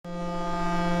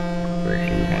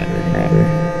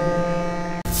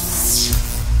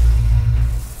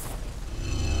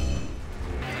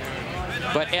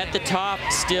But at the top,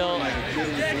 still,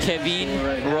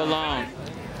 Rolland.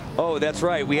 Oh, that's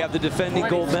right. We have the defending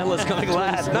gold medalist coming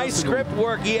last. Nice script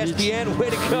work, ESPN. Way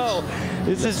to go.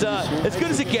 This is as good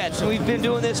as it gets. We've been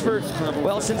doing this for,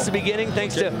 well, since the beginning,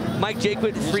 thanks to Mike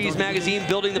Jaquith, Freeze Magazine,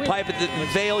 building the pipe at the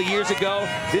Vale years ago.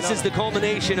 This is the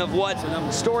culmination of what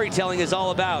storytelling is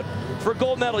all about. For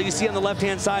gold medal, you see on the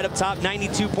left-hand side up top,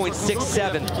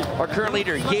 92.67. Our current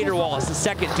leader, Gator Wallace in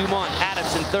second, Dumont,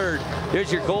 Adams in third.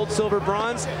 There's your gold, silver,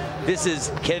 bronze. This is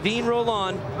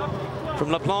Rolland from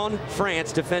La Plagne,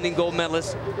 France, defending gold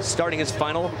medalist, starting his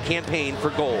final campaign for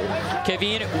gold.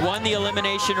 Kevin won the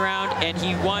elimination round, and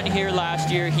he won here last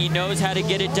year. He knows how to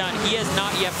get it done. He has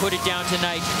not yet put it down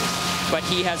tonight, but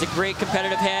he has a great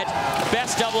competitive head.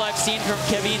 Best double I've seen from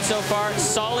Kevin so far.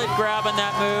 Solid grab on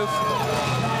that move.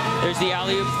 There's the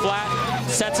alley-oop flat.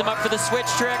 Sets him up for the switch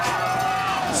trick.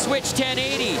 Switch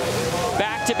 1080.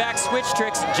 Back-to-back switch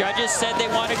tricks. Judges said they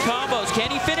wanted combos.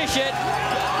 Can he finish it?